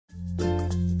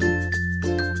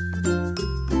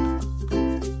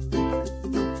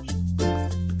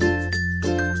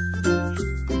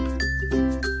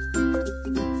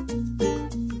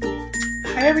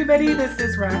everybody, this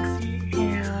is Roxy,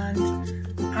 and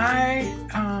I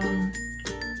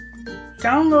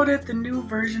downloaded the new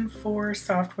version 4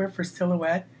 software for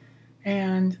Silhouette,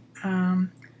 and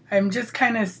I'm just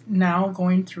kind of now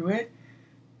going through it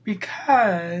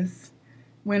because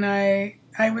when I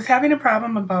was having a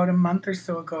problem about a month or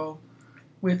so ago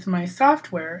with my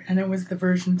software, and it was the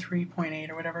version 3.8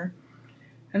 or whatever,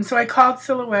 and so I called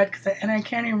Silhouette and I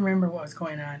can't even remember what was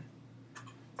going on,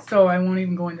 so I won't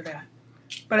even go into that.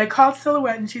 But I called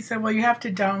Silhouette and she said, well, you have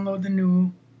to download the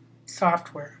new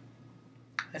software.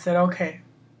 I said, okay.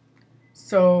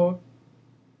 So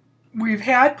we've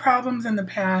had problems in the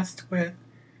past with,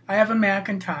 I have a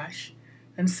Macintosh,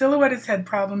 and Silhouette has had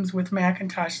problems with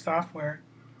Macintosh software.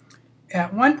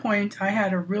 At one point, I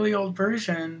had a really old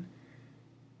version,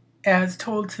 as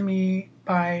told to me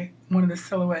by one of the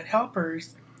Silhouette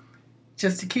helpers,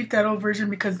 just to keep that old version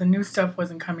because the new stuff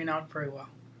wasn't coming out very well.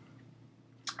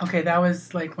 Okay, that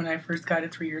was like when I first got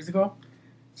it 3 years ago.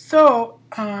 So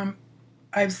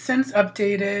I've since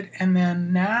updated, and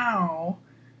then now,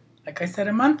 like I said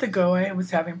a month ago, I was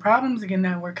having problems again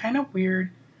that were kind of weird.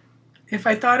 If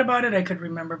I thought about it, I could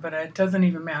remember, but it doesn't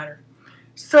even matter.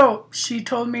 So she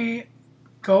told me,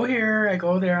 go here. I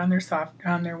go there on their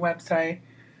website.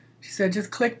 She said, just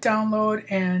click download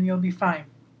and you'll be fine.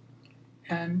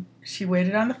 And she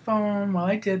waited on the phone while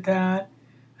I did that.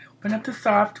 I opened up the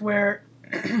software.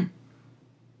 And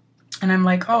I'm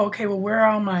like, oh, okay, well, where are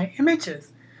all my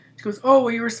images? She goes, oh,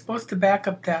 well, you were supposed to back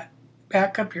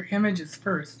up your images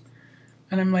first.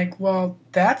 And I'm like, well,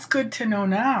 that's good to know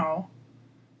now.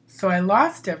 So I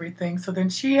lost everything. So then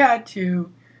she had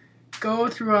to go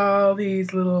through all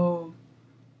these little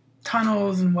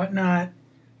tunnels and whatnot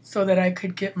so that I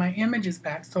could get my images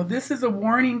back. So this is a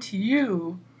warning to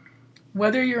you,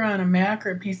 whether you're on a Mac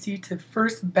or a PC, to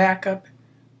first back up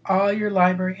all your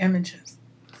library images.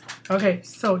 Okay,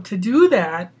 so to do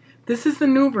that, this is the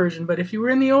new version, but if you were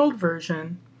in the old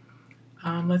version,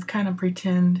 let's kind of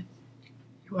pretend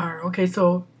you are. Okay,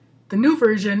 so the new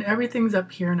version, everything's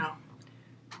up here now.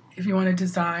 If you want to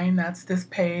design, that's this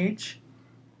page.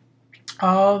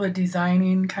 All the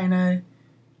designing kind of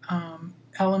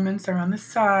elements are on the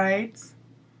sides.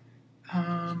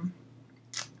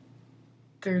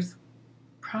 There's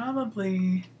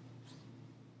probably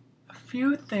a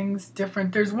few things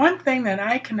different. There's one thing that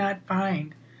I cannot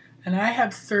find, and I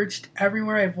have searched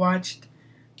everywhere. I've watched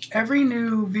every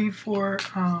new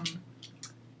V4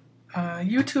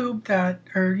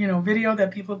 YouTube video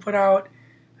that people put out.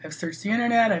 I've searched the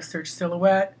internet. I've searched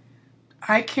Silhouette.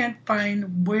 I can't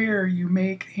find where you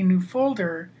make a new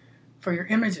folder for your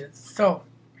images. So,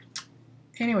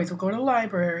 anyways, we'll go to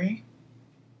library,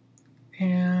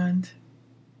 and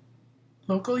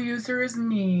local user is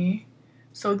me.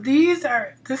 So this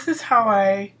is how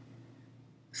I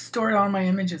stored all my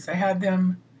images. I had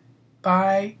them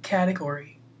by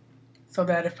category, so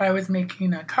that if I was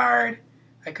making a card,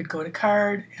 I could go to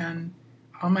card, and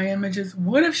all my images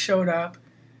would have showed up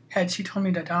had she told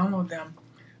me to download them.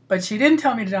 But she didn't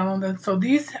tell me to download them, so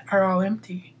these are all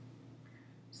empty.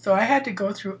 So I had to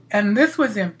go through, and this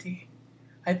was empty.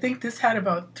 I think this had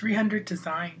about 300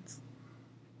 designs.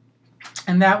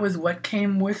 And that was what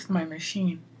came with my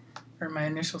machine, or my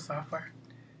initial software.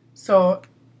 So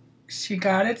she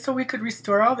got it so we could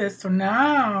restore all this. So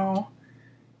now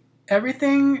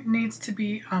everything needs to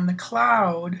be on the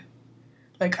cloud.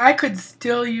 Like, I could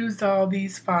still use all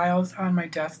these files on my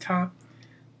desktop,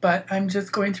 but I'm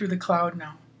just going through the cloud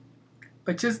now.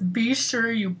 But just be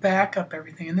sure you back up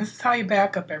everything. And this is how you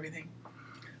back up everything.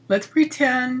 Let's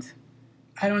pretend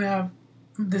I don't have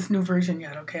this new version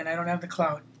yet, okay? And I don't have the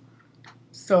cloud.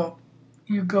 So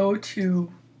you go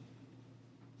to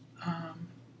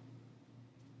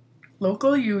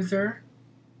local user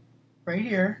right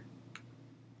here.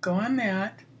 Go on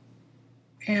that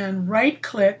and right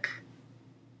click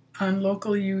on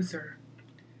local user.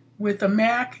 With a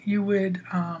Mac, you would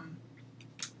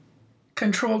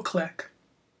control click,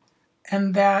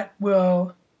 and that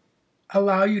will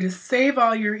allow you to save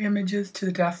all your images to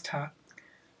the desktop,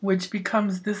 which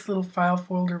becomes this little file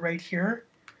folder right here.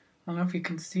 I don't know if you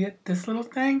can see it, this little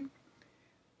thing.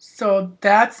 So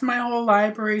that's my whole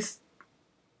library,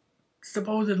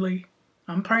 supposedly.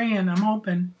 I'm praying, I'm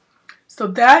hoping. So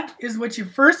that is what you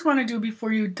first want to do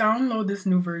before you download this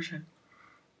new version.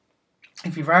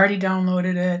 If you've already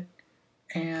downloaded it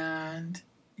and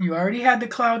you already had the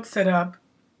cloud set up,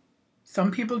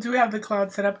 some people do have the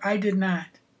cloud set up. I did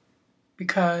not,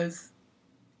 because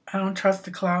I don't trust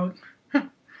the cloud.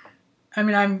 I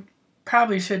mean, I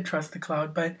probably should trust the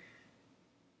cloud, but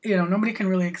nobody can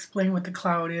really explain what the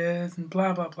cloud is and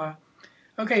blah, blah, blah.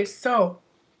 Okay, so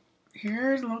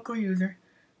here's local user.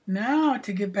 Now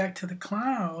to get back to the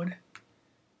cloud,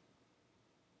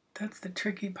 that's the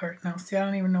tricky part. Now see, I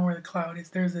don't even know where the cloud is.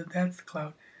 That's the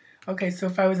cloud. Okay, so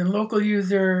if I was in local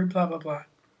user, blah, blah, blah.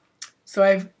 So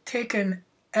I've taken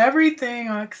everything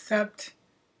except,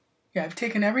 yeah, I've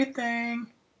taken everything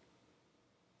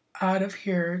out of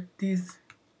here. These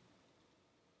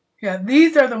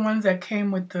are the ones that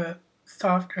came with the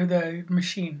the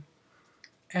machine.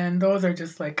 And those are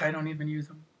just like, I don't even use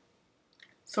them.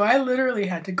 So I literally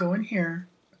had to go in here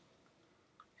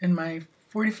in my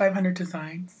 4,500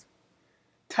 designs,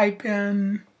 type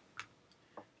in,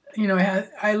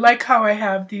 I like how I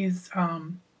have these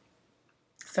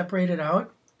separated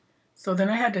out. So then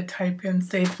I had to type in,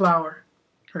 say, flower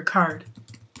or card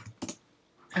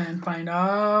and find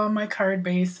all my card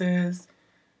bases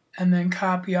and then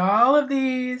copy all of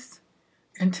these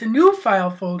into new file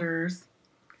folders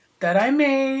that I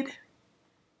made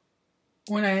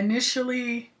when I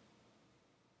initially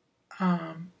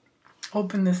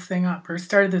opened this thing up or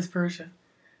started this version.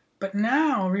 But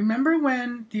now, remember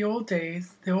when the old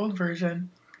days, the old version,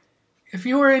 if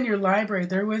you were in your library,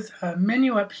 there was a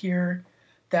menu up here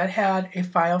that had a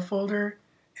file folder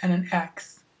and an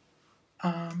X.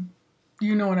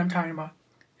 You know what I'm talking about.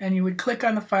 And you would click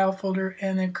on the file folder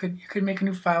and then you could make a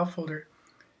new file folder.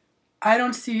 I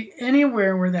don't see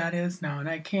anywhere where that is now, and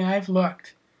I've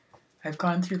looked. I've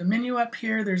gone through the menu up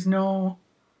here. There's no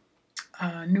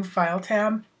new file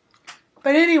tab.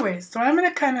 But anyway, so I'm going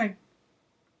to kind of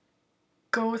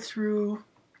go through.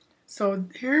 So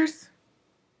here's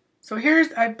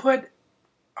I put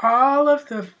all of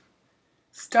the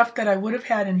stuff that I would have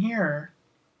had in here,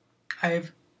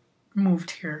 I've moved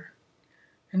here.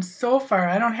 And so far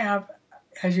I don't have,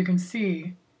 as you can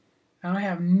see, I don't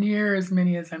have near as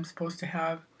many as I'm supposed to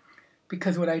have,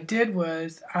 because what I did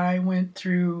was I went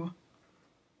through,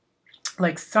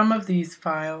 like, some of these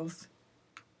files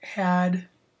had,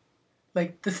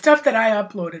 like, the stuff that I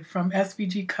uploaded from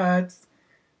SVG Cuts,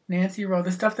 Nancy Rowe,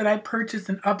 the stuff that I purchased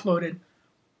and uploaded,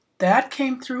 that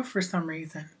came through for some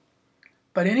reason.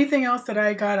 But anything else that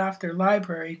I got off their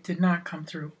library did not come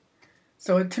through.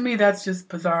 So to me, that's just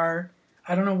bizarre.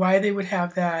 I don't know why they would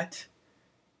have that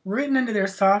written into their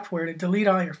software to delete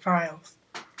all your files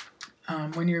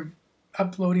when you're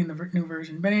uploading the new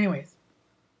version. But anyways,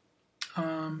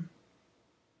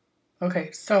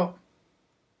 okay, so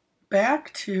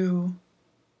back to,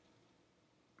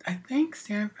 I think,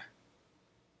 Sam,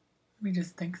 let me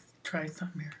just try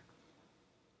something here.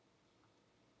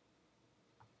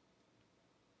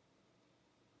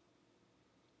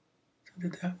 So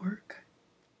did that work?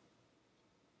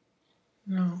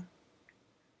 No.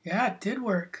 Yeah, it did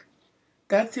work.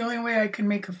 That's the only way I can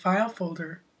make a file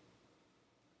folder.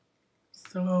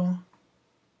 So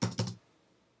I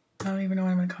don't even know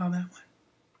what I'm going to call that one.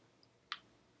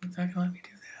 It's not going to let me do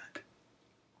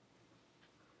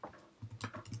that.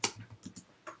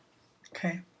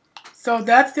 Okay. So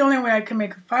that's the only way I can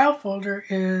make a file folder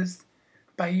is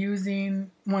by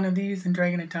using one of these and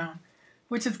dragging it down,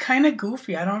 which is kind of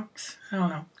goofy. I don't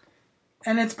know.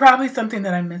 And it's probably something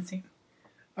that I'm missing.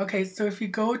 Okay, so if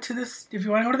you want to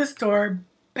go to the store,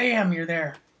 bam, you're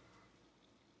there.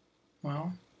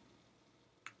 Well,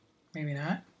 maybe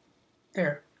not.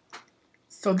 There.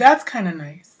 So that's kind of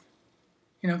nice.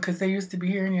 Because they used to be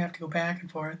here and you have to go back and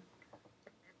forth.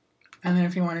 And then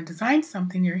if you want to design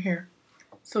something, you're here.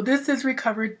 So this is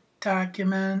recovered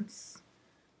documents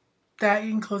that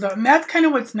you can close out. And that's kind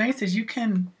of what's nice is you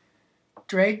can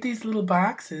drag these little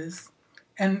boxes.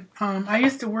 And I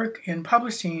used to work in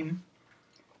publishing,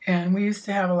 and we used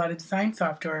to have a lot of design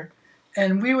software.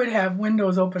 And we would have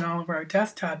windows open all over our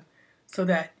desktop so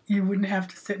that you wouldn't have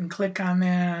to sit and click on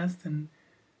this and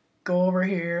go over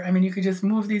here. I mean, you could just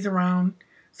move these around.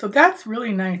 So that's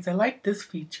really nice. I like this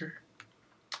feature.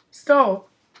 So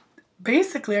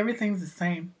basically everything's the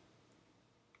same,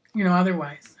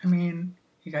 otherwise. I mean,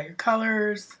 you got your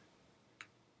colors,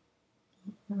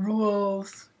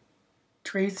 rules,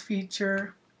 trace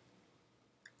feature.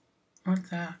 What's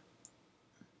that?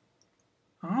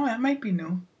 Oh, that might be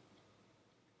new.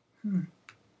 Well,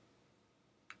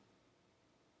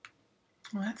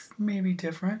 that's maybe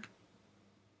different.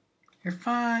 Your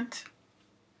font,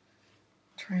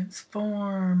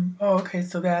 transform. Oh, okay,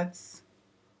 so that's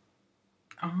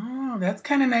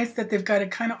kind of nice that they've got it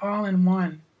kind of all in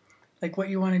one, like what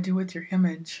you want to do with your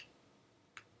image.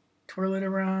 Twirl it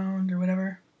around or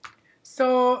whatever.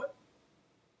 So,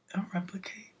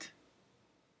 replicate,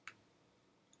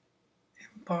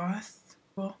 emboss.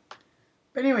 Well,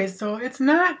 but anyway, so it's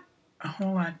not a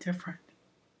whole lot different.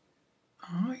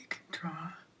 Oh, you can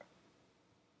draw.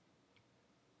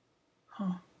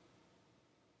 Oh.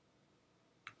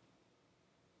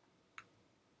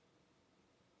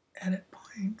 edit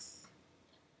points.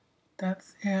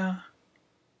 That's, yeah.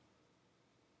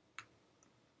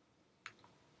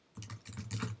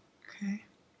 Okay.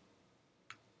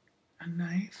 A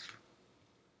knife.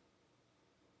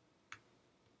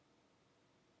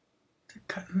 To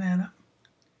cutting that up.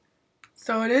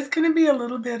 So it is going to be a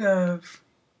little bit of,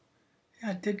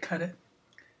 yeah, it did cut it.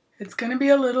 It's going to be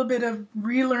a little bit of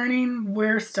relearning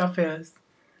where stuff is.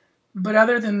 But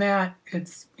other than that,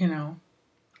 it's, you know,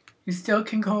 you still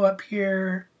can go up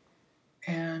here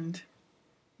and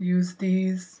use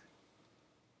these.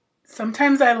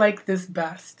 Sometimes I like this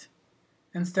best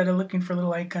instead of looking for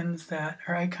little icons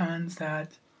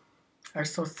that are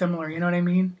so similar. You know what I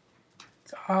mean?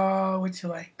 It's all what you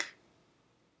like.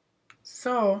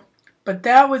 So, but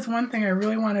that was one thing I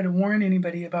really wanted to warn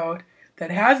anybody about that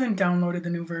hasn't downloaded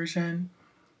the new version,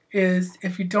 is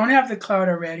if you don't have the cloud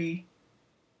already,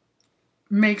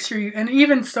 make sure you, and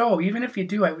even so, even if you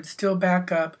do, I would still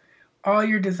back up all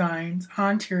your designs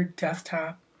onto your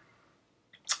desktop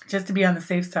just to be on the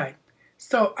safe side.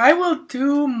 So I will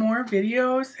do more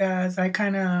videos as I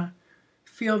kind of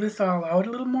feel this all out a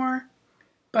little more,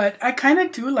 but I kind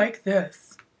of do like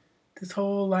this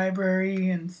whole library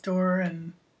and store,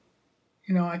 and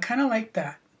you know, I kind of like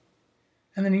that.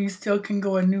 And then you still can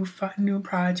go a new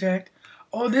project.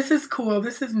 Oh, this is cool.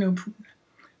 This is new,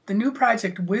 the new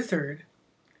project wizard.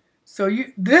 So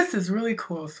this is really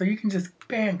cool. So you can just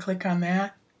bam, click on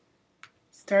that,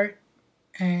 start,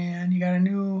 and you got a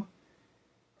new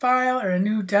file or a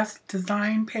new desk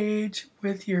design page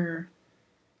with your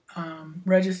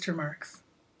register marks.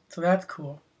 So that's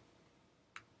cool.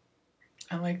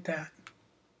 I like that.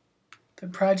 The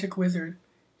project wizard.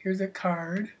 Here's a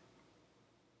card.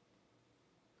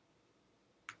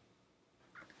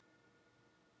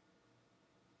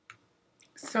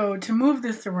 So to move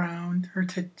this around or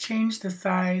to change the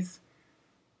size,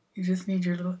 you just need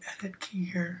your little edit key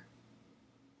here.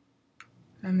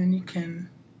 And then you can,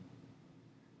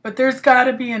 but there's got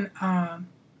to be an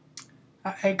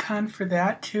icon for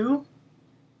that too.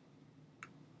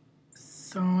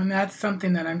 So, and that's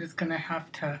something that I'm just going to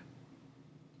have to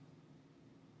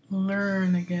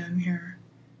learn again here.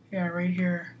 Yeah, right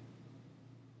here.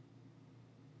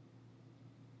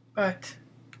 But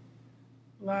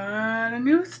a lot of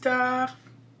new stuff.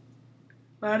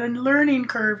 A lot of learning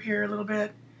curve here a little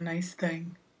bit. Nice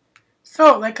thing.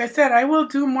 So, like I said, I will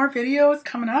do more videos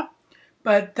coming up.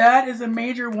 But that is a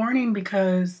major warning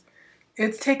because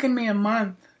it's taken me a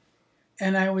month.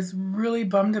 And I was really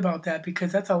bummed about that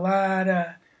because that's a lot of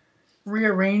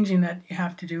rearranging that you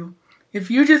have to do. If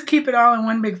you just keep it all in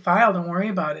one big file, don't worry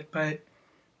about it. But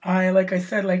I, like I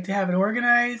said, like to have it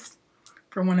organized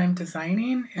for when I'm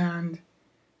designing. And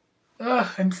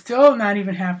I'm still not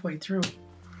even halfway through.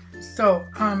 So,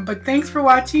 but thanks for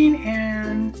watching,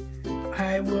 and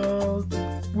I will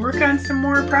work on some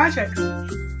more projects.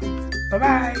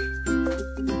 Bye-bye.